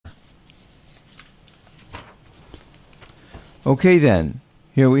Okay then,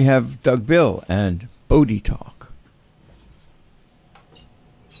 here we have Doug Bill and Bodhi Talk.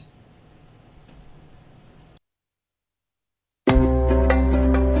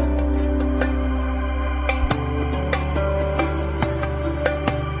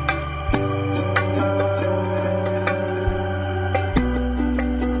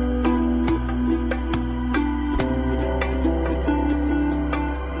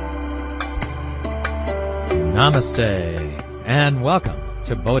 Namaste, and welcome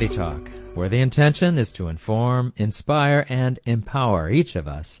to Bodhi Talk, where the intention is to inform, inspire, and empower each of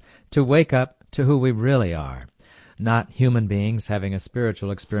us to wake up to who we really are. Not human beings having a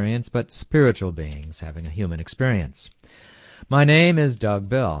spiritual experience, but spiritual beings having a human experience. My name is Doug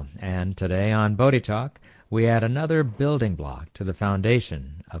Bill, and today on Bodhi Talk, we add another building block to the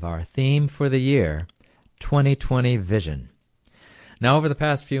foundation of our theme for the year, 2020 Vision. Now, over the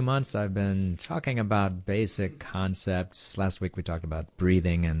past few months, I've been talking about basic concepts. Last week we talked about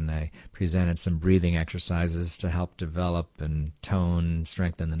breathing, and I presented some breathing exercises to help develop and tone,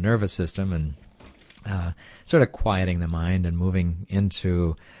 strengthen the nervous system, and sort of quieting the mind and moving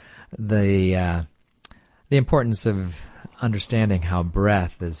into the importance of understanding how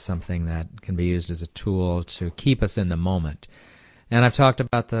breath is something that can be used as a tool to keep us in the moment. And I've talked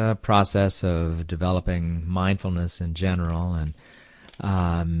about the process of developing mindfulness in general, and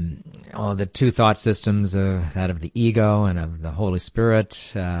the two thought systems, that of the ego and of the Holy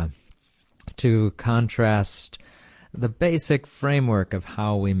Spirit, to contrast the basic framework of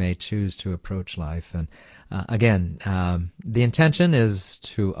how we may choose to approach life. And again, the intention is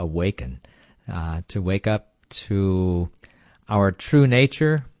to awaken, to wake up to our true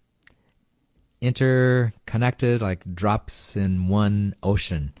nature, interconnected like drops in one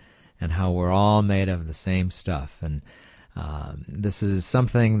ocean, and how we're all made of the same stuff. And this is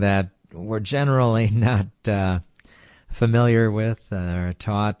something that we're generally not familiar with or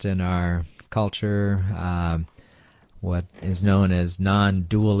taught in our culture, what is known as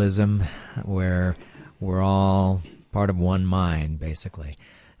non-dualism, where we're all part of one mind, basically.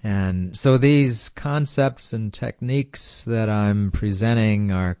 And so these concepts and techniques that I'm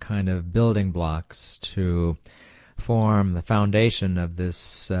presenting are kind of building blocks to form the foundation of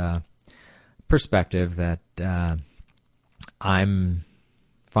this perspective that I'm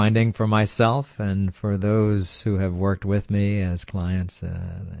finding for myself and for those who have worked with me as clients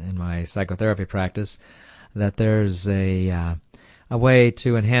in my psychotherapy practice, that there's a way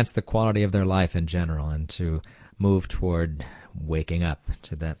to enhance the quality of their life in general and to move toward waking up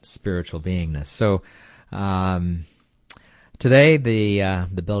to that spiritual beingness. So today,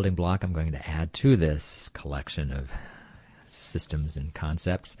 the building block I'm going to add to this collection of systems and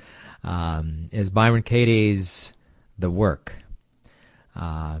concepts is Byron Katie's The Work.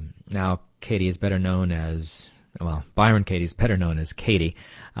 Now, Katie is better known as, Byron Katie's better known as Katie.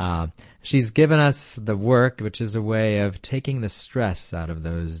 She's given us The Work, which is a way of taking the stress out of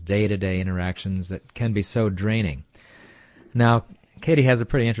those day-to-day interactions that can be so draining. Now, Katie has a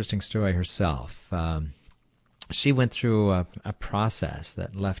pretty interesting story herself. She went through a process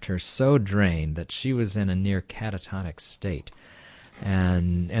that left her so drained that she was in a near catatonic state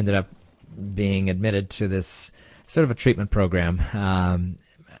and ended up being admitted to this sort of a treatment program.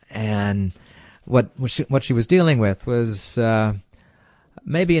 And what she was dealing with was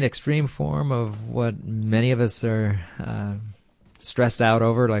maybe an extreme form of what many of us are stressed out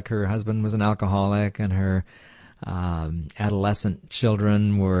over, like her husband was an alcoholic and her adolescent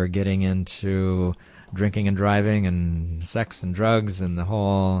children were getting into drinking and driving and sex and drugs and the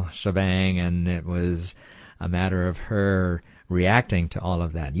whole shebang, and it was a matter of her reacting to all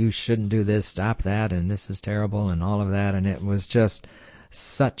of that. You shouldn't do this, stop that, and this is terrible, and all of that. And it was just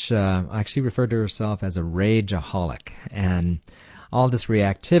such like she referred to herself as a rageaholic. And all this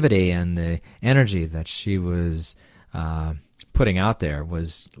reactivity and the energy that she was putting out there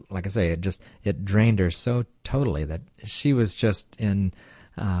was, like I say, it drained her so totally that she was just in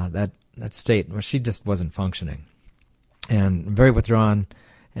that state where she just wasn't functioning and very withdrawn.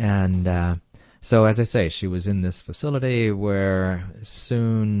 And so, as I say, she was in this facility where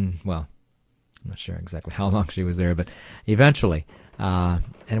soon, I'm not sure exactly how long she was there, but eventually, and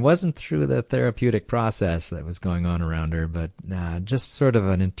it wasn't through the therapeutic process that was going on around her, but just sort of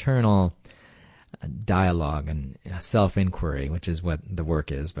an internal dialogue and self-inquiry, which is what the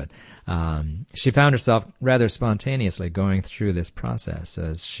work is. But she found herself rather spontaneously going through this process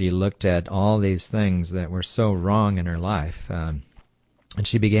as she looked at all these things that were so wrong in her life. And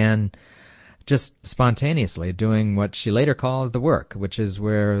she began just spontaneously doing what she later called the work, which is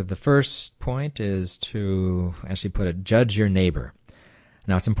where the first point is to, as she put it, judge your neighbor.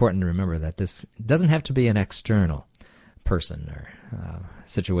 Now, it's important to remember that this doesn't have to be an external person or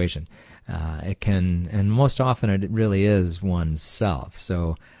situation. It can, and most often it really is oneself.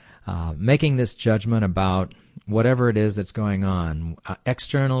 So making this judgment about whatever it is that's going on,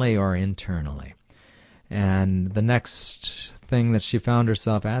 externally or internally. And the next thing that she found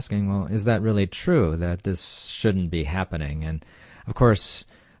herself asking, well, is that really true, that this shouldn't be happening? And, of course,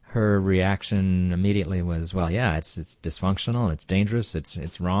 her reaction immediately was, well, yeah, it's dysfunctional, it's dangerous,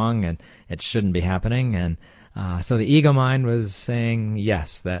 it's wrong, and it shouldn't be happening. And so the ego mind was saying,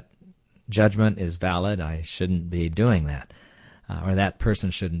 yes, that judgment is valid, I shouldn't be doing that, or that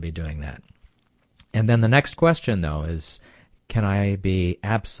person shouldn't be doing that. And then the next question, though, is, can I be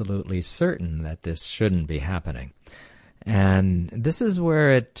absolutely certain that this shouldn't be happening? And this is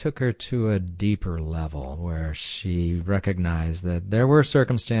where it took her to a deeper level, where she recognized that there were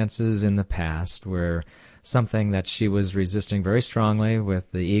circumstances in the past where something that she was resisting very strongly,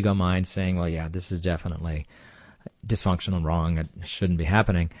 with the ego mind saying, well, yeah, this is definitely dysfunctional, wrong, it shouldn't be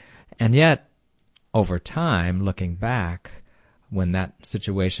happening. And yet, over time, looking back, when that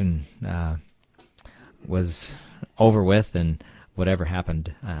situation was over with and whatever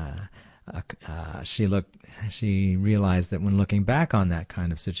happened, she realized that when looking back on that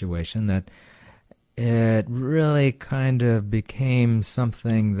kind of situation, that it really kind of became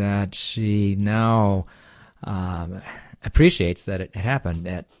something that she now appreciates that it happened.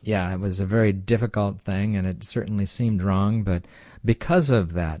 It was a very difficult thing, and it certainly seemed wrong, but because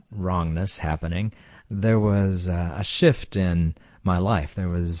of that wrongness happening, there was a shift in my life. There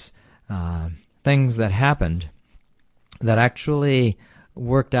was things that happened that actually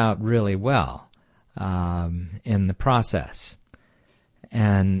worked out really well in the process.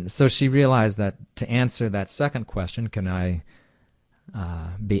 And so she realized that to answer that second question, can I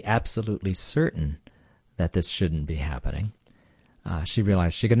be absolutely certain that this shouldn't be happening? She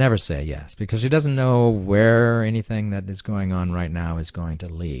realized she could never say yes, because she doesn't know where anything that is going on right now is going to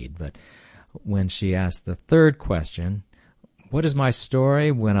lead. But when she asked the third question, what is my story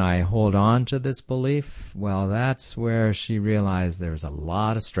when I hold on to this belief? Well, that's where she realized there's a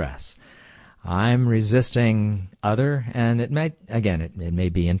lot of stress. I'm resisting other, and it may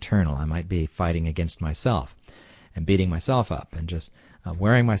be internal. I might be fighting against myself and beating myself up and just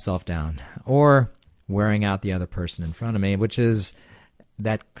wearing myself down, or wearing out the other person in front of me, which is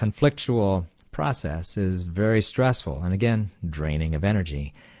that conflictual process is very stressful and, again, draining of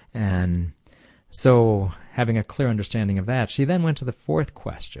energy. And so having a clear understanding of that, she then went to the fourth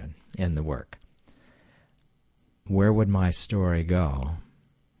question in the work. Where would my story go,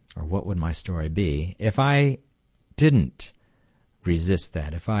 or what would my story be, if I didn't resist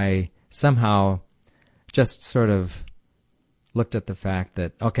that, if I somehow just sort of looked at the fact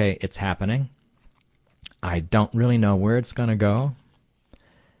that, okay, it's happening, I don't really know where it's going to go,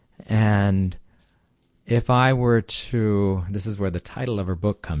 and if I were to, this is where the title of her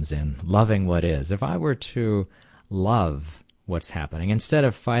book comes in, Loving What Is. If I were to love what's happening instead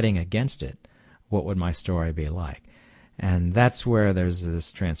of fighting against it, what would my story be like? And that's where there's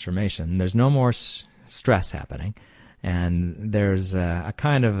this transformation. There's no more stress happening, and there's a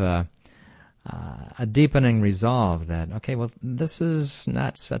kind of a deepening resolve that, okay, well, this is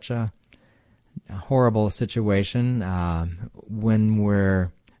not such a horrible situation. When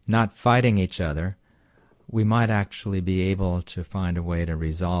we're not fighting each other, we might actually be able to find a way to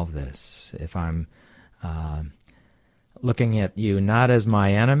resolve this. If I'm looking at you not as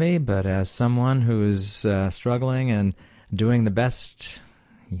my enemy, but as someone who's struggling and doing the best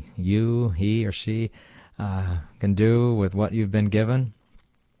he or she can do with what you've been given,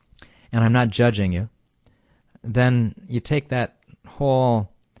 and I'm not judging you, then you take that whole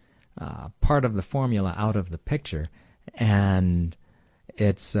part of the formula out of the picture, and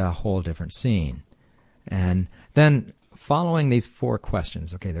it's a whole different scene. And then following these four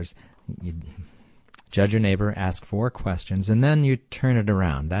questions, okay, you judge your neighbor, ask four questions, and then you turn it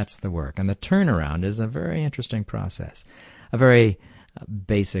around. That's the work. And the turnaround is a very interesting process. A very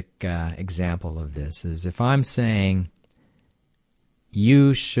basic example of this is if I'm saying,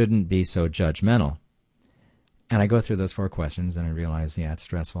 you shouldn't be so judgmental, and I go through those four questions and I realize, yeah, it's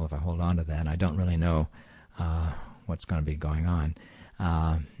stressful if I hold on to that, and I don't really know what's going to be going on.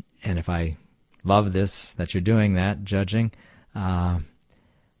 And if I love this, that you're doing that, judging, then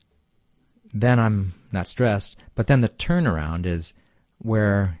I'm not stressed. But then the turnaround is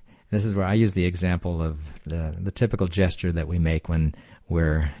where, this is where I use the example of the typical gesture that we make when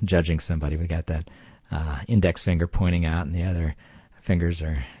we're judging somebody. We got that index finger pointing out and the other fingers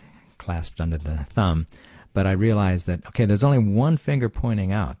are clasped under the thumb. But I realize that, okay, there's only one finger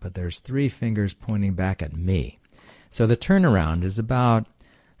pointing out, but there's three fingers pointing back at me. So the turnaround is about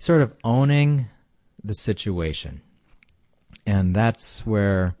sort of owning the situation And that's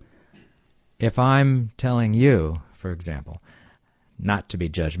where, if I'm telling you, for example, not to be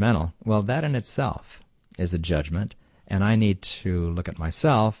judgmental, well, that in itself is a judgment, and I need to look at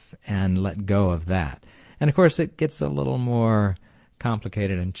myself and let go of that. And of course, it gets a little more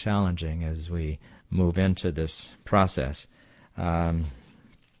complicated and challenging as we move into this process. But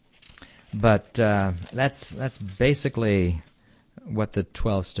that's basically what the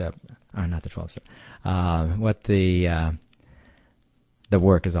 12-step, or not the 12-step, what the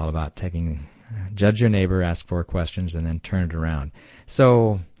work is all about. Judge your neighbor, ask 4 questions, and then turn it around.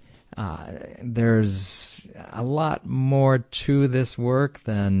 So there's a lot more to this work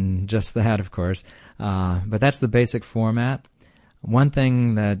than just that, of course. But that's the basic format. One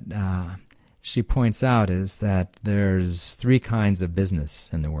thing that she points out is that there's 3 kinds of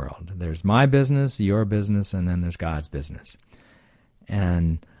business in the world. There's my business, your business, and then there's God's business.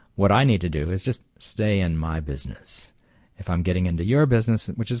 And what I need to do is just stay in my business. If I'm getting into your business,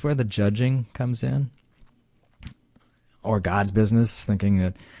 which is where the judging comes in, or God's business, thinking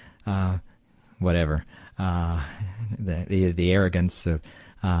that whatever, the arrogance of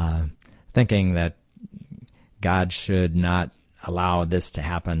thinking that God should not allow this to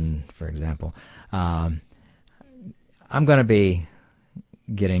happen, for example, I'm going to be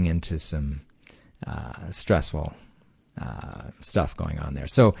getting into some stressful stuff going on there.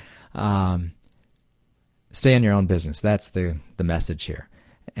 So stay in your own business. That's the message here.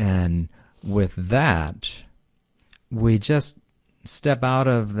 And with that, we just step out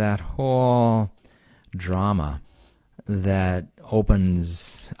of that whole drama that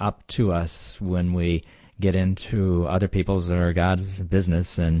opens up to us when we get into other people's or God's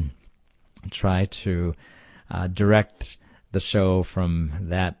business and try to direct the show from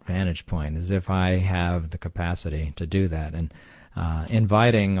that vantage point, as if I have the capacity to do that, and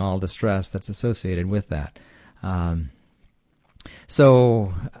inviting all the stress that's associated with that.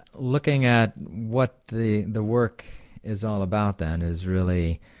 So looking at what the work is all about then is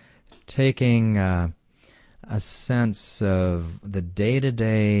really taking a sense of the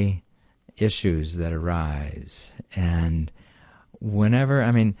day-to-day issues that arise. And whenever,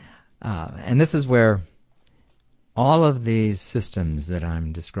 and this is where all of these systems that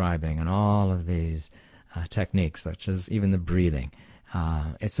I'm describing and all of these techniques, such as even the breathing,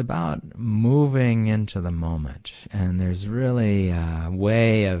 it's about moving into the moment. And there's really a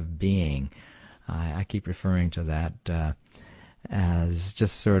way of being. I keep referring to that as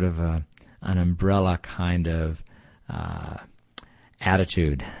just sort of an umbrella kind of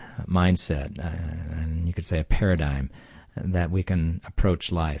attitude, mindset, and you could say a paradigm that we can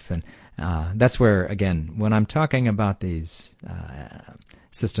approach life. And that's where, again, when I'm talking about these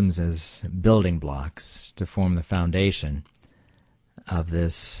systems as building blocks to form the foundation of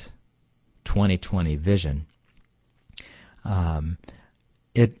this 2020 vision,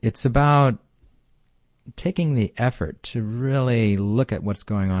 it's about taking the effort to really look at what's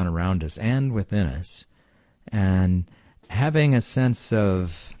going on around us and within us, and having a sense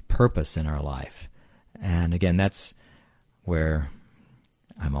of purpose in our life. And again, that's where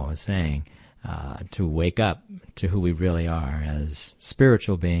I'm always saying to wake up to who we really are as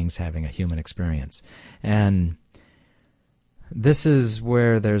spiritual beings having a human experience. And this is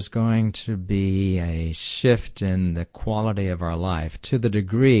where there's going to be a shift in the quality of our life to the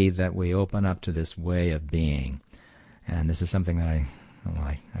degree that we open up to this way of being. And this is something that I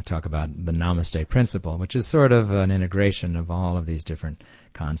talk about, the Namaste principle, which is sort of an integration of all of these different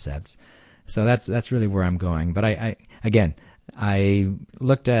concepts. So that's really where I'm going. But I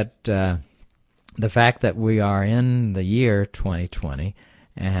looked at the fact that we are in the year 2020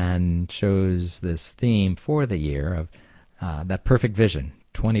 and chose this theme for the year of that perfect vision,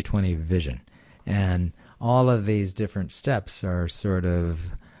 2020 vision. And all of these different steps are sort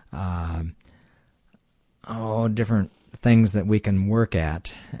of different things that we can work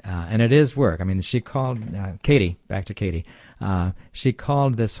at. And it is work. I mean, she called, Katie, back to Katie, she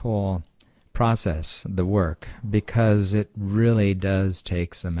called this whole process the work because it really does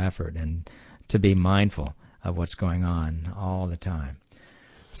take some effort and to be mindful of what's going on all the time.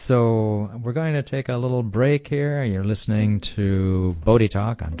 So we're going to take a little break here. You're listening to Bodhi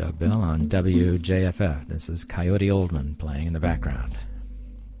Talk. I'm Doug Bill on WJFF. This is Coyote Oldman playing in the background.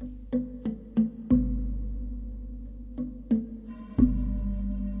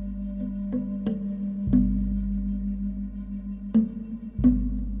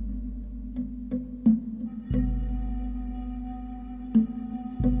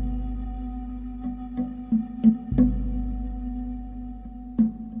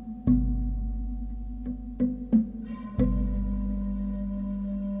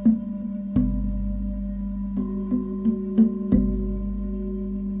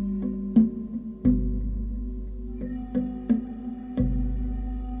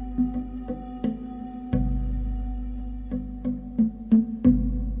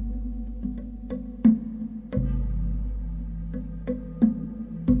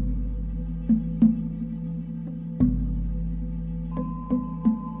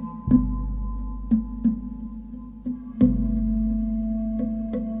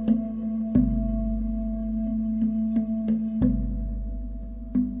 Okay,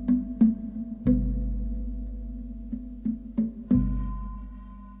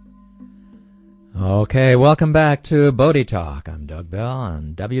 welcome back to Bodhi Talk. I'm Doug Bell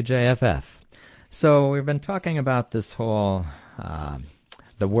on WJFF. So we've been talking about this whole,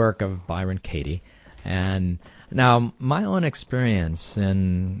 the work of Byron Katie. And now my own experience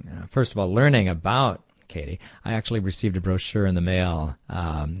in, first of all, learning about Katie, I actually received a brochure in the mail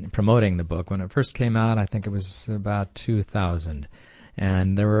promoting the book. When it first came out, I think it was about 2000.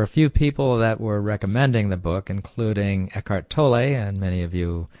 And there were a few people that were recommending the book, including Eckhart Tolle, and many of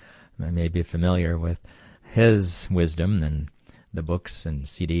you may be familiar with his wisdom and the books and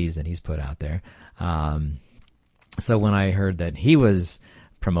CDs that he's put out there. So when I heard that he was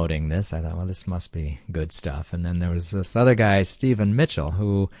promoting this, I thought, well, this must be good stuff. And then there was this other guy, Stephen Mitchell,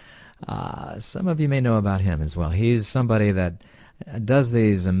 who some of you may know about him as well. He's somebody that does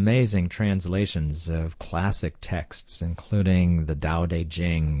these amazing translations of classic texts, including the Tao Te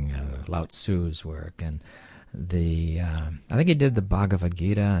Ching, Lao Tzu's work, and I think he did the Bhagavad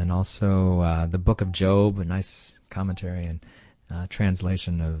Gita and also the Book of Job, a nice commentary and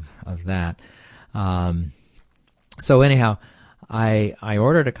translation of that. So anyhow, I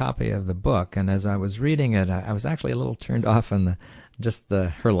ordered a copy of the book, and as I was reading it, I was actually a little turned off on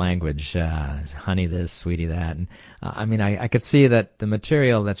her language, honey this, sweetie that. And I could see that the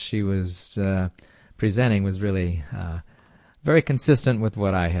material that she was presenting was really very consistent with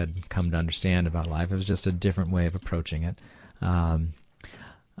what I had come to understand about life. It was just a different way of approaching it. But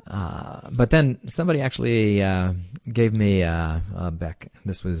then somebody actually gave me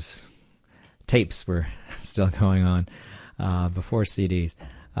this was tapes were still going on before CDs.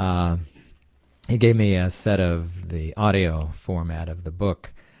 He gave me a set of the audio format of the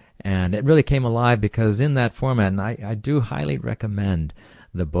book, and it really came alive because in that format, and I do highly recommend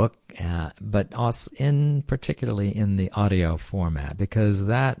the book, but also particularly in the audio format, because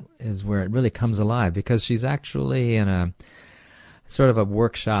that is where it really comes alive, because she's actually in a sort of a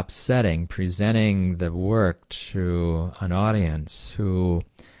workshop setting presenting the work to an audience who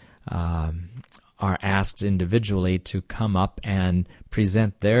are asked individually to come up and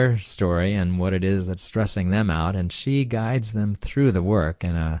present their story and what it is that's stressing them out, and she guides them through the work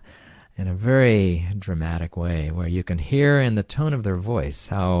in a very dramatic way, where you can hear in the tone of their voice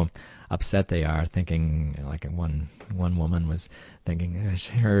how upset they are, thinking, like one woman was thinking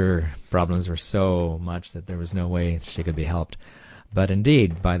her problems were so much that there was no way she could be helped. But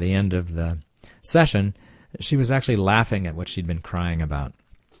indeed, by the end of the session, she was actually laughing at what she'd been crying about.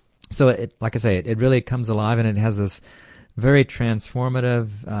 So, like I say, it really comes alive, and it has this very transformative,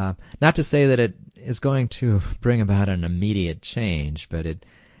 not to say that it is going to bring about an immediate change, but it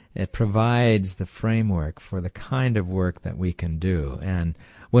provides the framework for the kind of work that we can do. And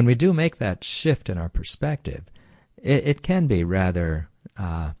when we do make that shift in our perspective, it can be rather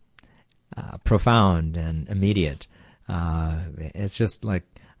profound and immediate. It's just like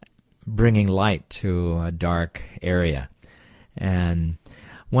bringing light to a dark area. And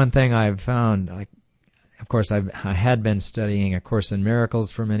one thing I've found, of course, I had been studying A Course in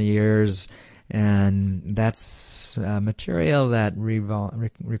Miracles for many years, and that's material that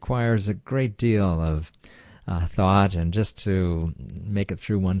requires a great deal of thought, and just to make it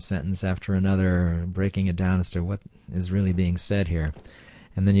through one sentence after another, breaking it down as to what is really being said here.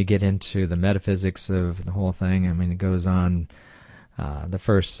 And then you get into the metaphysics of the whole thing. It goes on. The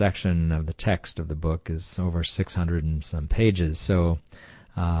first section of the text of the book is over 600 and some pages. So,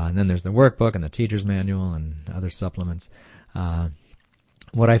 and then there's the workbook and the teacher's manual and other supplements.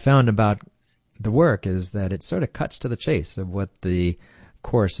 What I found about the work is that it sort of cuts to the chase of what the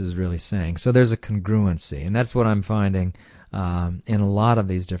Course is really saying. So there's a congruency, and that's what I'm finding in a lot of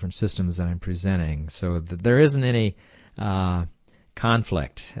these different systems that I'm presenting. So there isn't any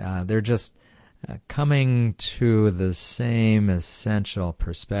conflict. They're just coming to the same essential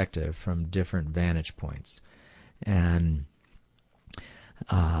perspective from different vantage points. And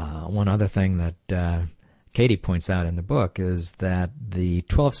one other thing that Katie points out in the book is that the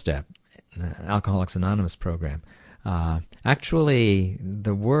 12-step Alcoholics Anonymous program, actually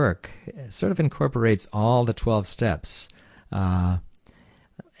the work sort of incorporates all the 12 steps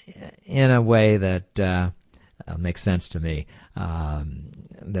in a way that makes sense to me.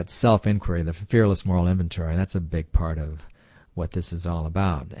 That self-inquiry, the fearless moral inventory, that's a big part of what this is all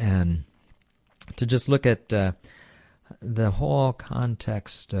about. And to just look at the whole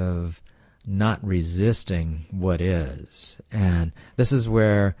context of not resisting what is. And this is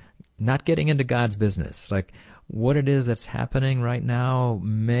where not getting into God's business, like what it is that's happening right now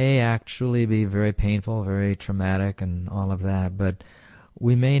may actually be very painful, very traumatic and all of that, but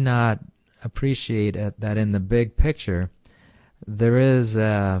we may not appreciate that in the big picture, there is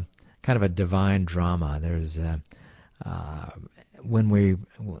a kind of a divine drama. There's when we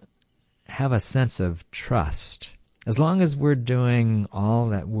have a sense of trust, as long as we're doing all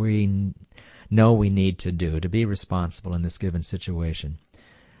that we know we need to do to be responsible in this given situation,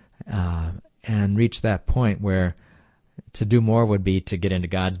 and reach that point where to do more would be to get into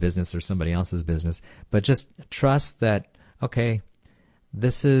God's business or somebody else's business, but just trust that, okay,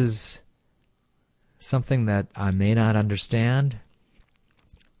 this is something that I may not understand,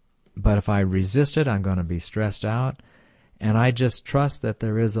 but if I resist it, I'm going to be stressed out. And I just trust that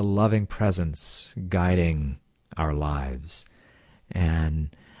there is a loving presence guiding our lives.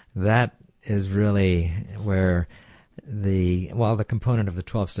 And that is really where the component of the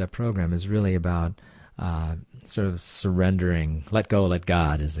 12-step program is really about sort of surrendering. Let go, let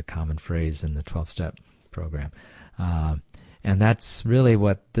God is a common phrase in the 12-step program. And that's really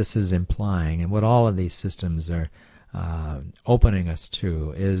what this is implying, and what all of these systems are opening us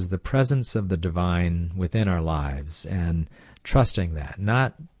to is the presence of the divine within our lives, and trusting that,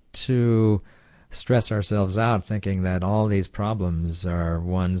 not to stress ourselves out thinking that all these problems are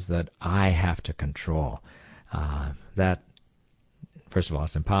ones that I have to control. That, first of all,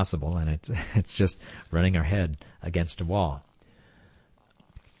 it's impossible, and it's just running our head against a wall.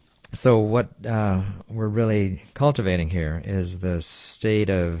 So what we're really cultivating here is the state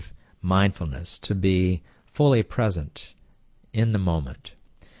of mindfulness, to be fully present in the moment.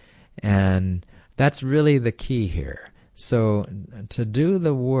 And that's really the key here. So to do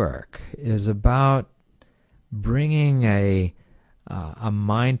the work is about bringing a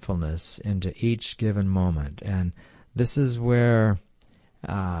mindfulness into each given moment. And this is where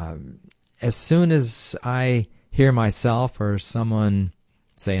as soon as I hear myself or someone,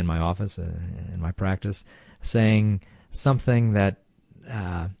 say in my office, in my practice, saying something that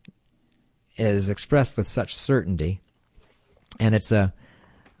is expressed with such certainty, and it's a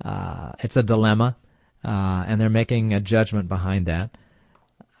dilemma, and they're making a judgment behind that,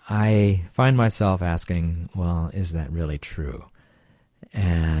 I find myself asking, well, is that really true?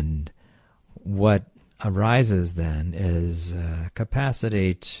 And what arises then is a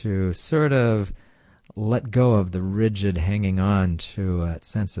capacity to sort of let go of the rigid hanging on to a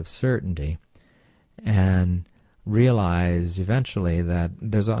sense of certainty, and realize eventually that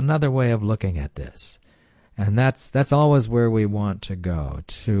there's another way of looking at this. And that's always where we want to go,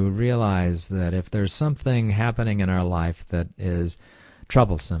 to realize that if there's something happening in our life that is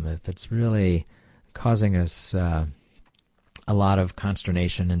troublesome, if it's really causing us a lot of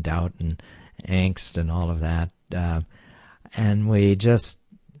consternation and doubt and angst and all of that, and we just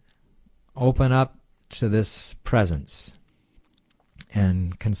open up to this presence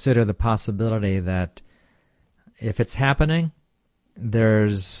and consider the possibility that if it's happening,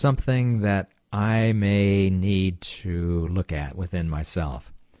 there's something that I may need to look at within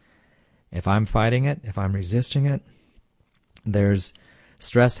myself. If I'm fighting it, if I'm resisting it, there's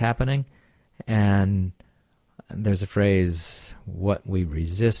stress happening, and there's a phrase, what we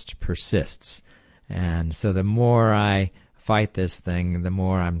resist persists. And so the more I fight this thing, the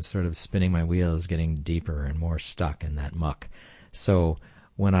more I'm sort of spinning my wheels, getting deeper and more stuck in that muck. So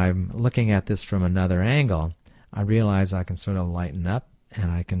when I'm looking at this from another angle, I realize I can sort of lighten up, and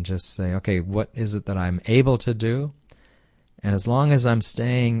I can just say, okay, what is it that I'm able to do? And as long as I'm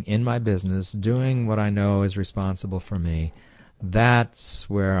staying in my business, doing what I know is responsible for me, that's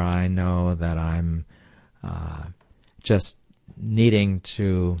where I know that I'm just needing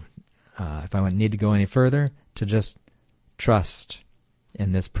to, if I need to go any further, to just trust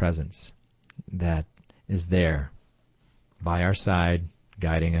in this presence that is there by our side,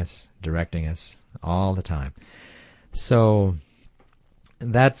 guiding us, directing us all the time. So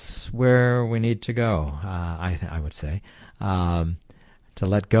that's where we need to go, I would say, to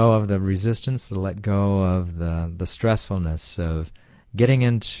let go of the resistance, to let go of the stressfulness of getting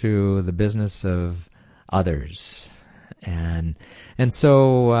into the business of others. And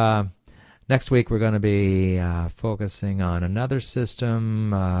so next week we're going to be focusing on another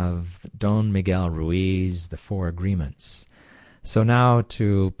system of Don Miguel Ruiz, the Four Agreements. So now,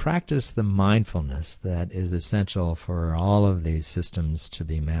 to practice the mindfulness that is essential for all of these systems to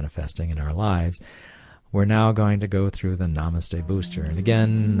be manifesting in our lives, we're now going to go through the Namaste Booster. And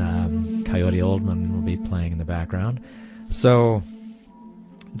again, Coyote Oldman will be playing in the background. So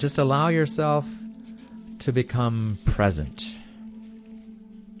just allow yourself to become present.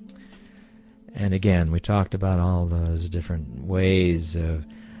 And again, we talked about all those different ways of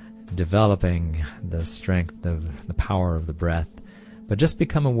developing the strength of the power of the breath, but just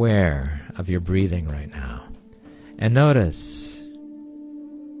become aware of your breathing right now. And notice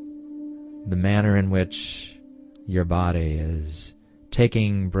the manner in which your body is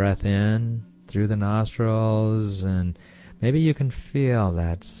taking breath in through the nostrils, and maybe you can feel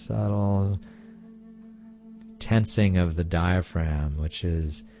that subtle tensing of the diaphragm, which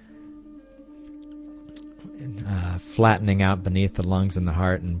is flattening out beneath the lungs and the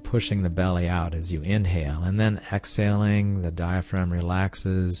heart and pushing the belly out as you inhale. And then exhaling, the diaphragm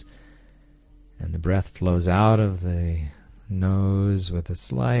relaxes and the breath flows out of the nose with a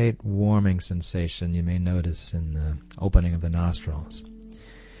slight warming sensation you may notice in the opening of the nostrils.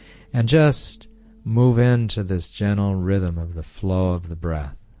 And just move into this gentle rhythm of the flow of the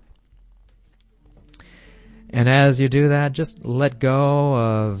breath. And as you do that, just let go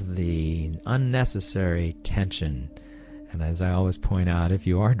of the unnecessary tension. And as I always point out, if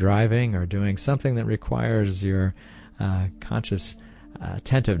you are driving or doing something that requires your conscious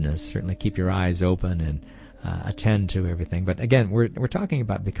attentiveness, certainly keep your eyes open and attend to everything. But again, we're talking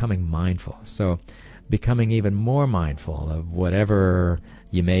about becoming mindful. So becoming even more mindful of whatever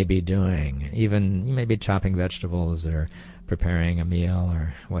you may be doing. Even you may be chopping vegetables or preparing a meal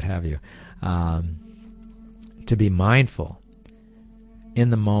or what have you. To be mindful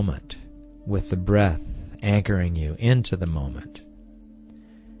in the moment with the breath anchoring you into the moment.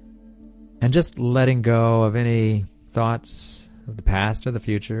 And just letting go of any thoughts of the past or the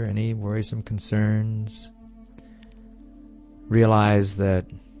future, any worrisome concerns. Realize that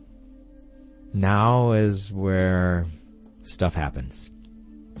now is where stuff happens.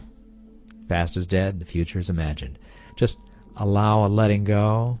 Past is dead, the future is imagined. Just allow a letting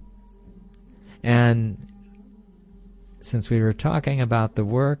go. And since we were talking about the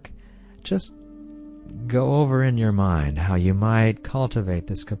work, just go over in your mind how you might cultivate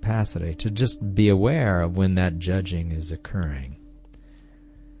this capacity to just be aware of when that judging is occurring.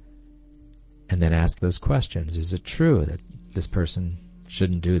 And then ask those questions. Is it true that this person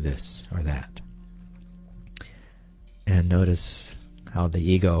shouldn't do this or that? And notice how the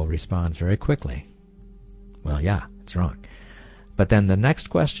ego responds very quickly. Well, yeah, it's wrong. But then the next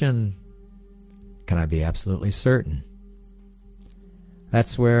question, can I be absolutely certain?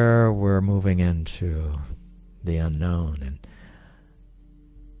 That's where we're moving into the unknown, and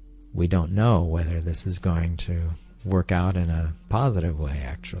we don't know whether this is going to work out in a positive way,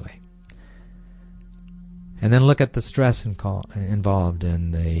 actually. And then look at the stress involved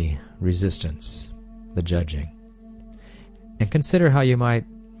in the resistance, the judging. And consider how you might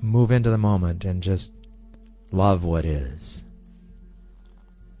move into the moment and just love what is.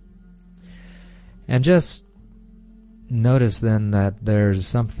 And just notice then that there's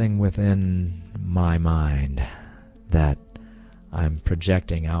something within my mind that I'm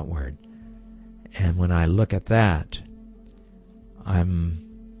projecting outward. And when I look at that,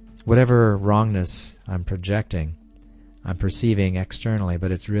 whatever wrongness I'm projecting, I'm perceiving externally,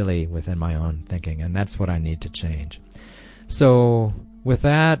 but it's really within my own thinking, and that's what I need to change. So with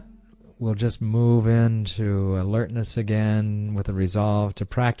that, we'll just move into alertness again with a resolve to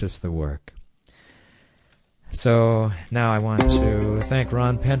practice the work. So now I want to thank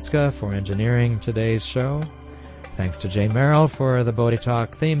Ron Penska for engineering today's show. Thanks to Jay Merrill for the Bodhi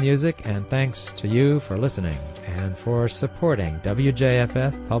Talk theme music, and thanks to you for listening and for supporting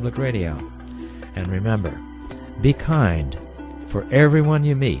WJFF Public Radio. And remember, be kind, for everyone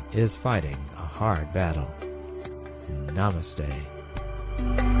you meet is fighting a hard battle. Namaste.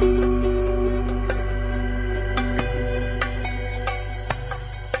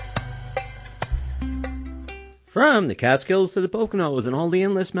 From the Catskills to the Poconos and all the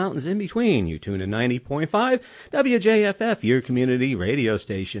endless mountains in between, you tune in 90.5 WJFF, your community radio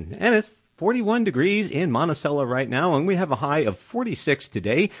station. And it's 41 degrees in Monticello right now, and we have a high of 46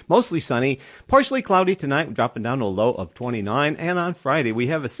 today, mostly sunny, partially cloudy tonight, dropping down to a low of 29. And on Friday, we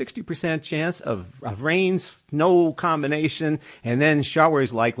have a 60% chance of rain, snow combination, and then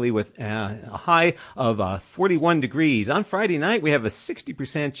showers likely with a high of 41 degrees. On Friday night, we have a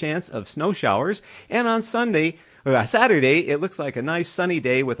 60% chance of snow showers, and on Saturday, it looks like a nice sunny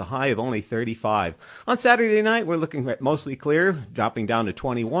day with a high of only 35. On Saturday night, we're looking at mostly clear, dropping down to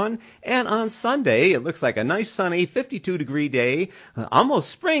 21. And on Sunday, it looks like a nice sunny 52-degree day, almost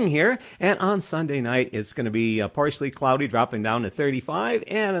spring here. And on Sunday night, it's going to be partially cloudy, dropping down to 35,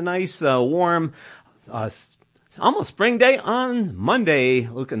 and a nice warm almost spring day on Monday,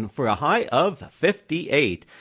 looking for a high of 58.